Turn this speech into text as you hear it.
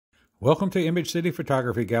Welcome to Image City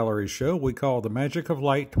Photography Gallery's show we call The Magic of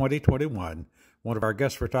Light 2021. One of our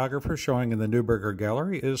guest photographers showing in the Newberger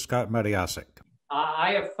Gallery is Scott Matyjaszek.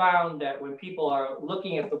 I have found that when people are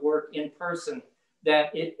looking at the work in person, that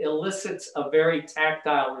it elicits a very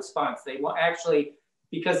tactile response. They want actually,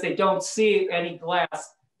 because they don't see any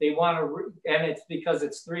glass, they want to, and it's because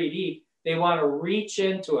it's 3D, they want to reach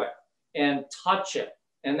into it and touch it.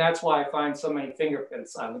 And that's why I find so many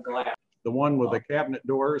fingerprints on the glass. The one with the cabinet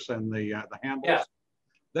doors and the handles. Yeah.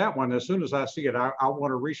 That one, as soon as I see it, I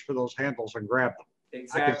want to reach for those handles and grab them.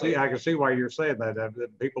 Exactly. I can see why you're saying that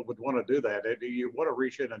people would want to do that. You want to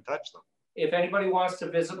reach in and touch them. If anybody wants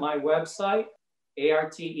to visit my website,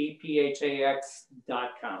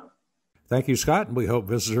 artephax.com. Thank you, Scott, and we hope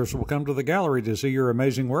visitors will come to the gallery to see your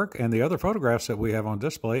amazing work and the other photographs that we have on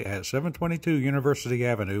display at 722 University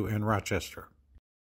Avenue in Rochester.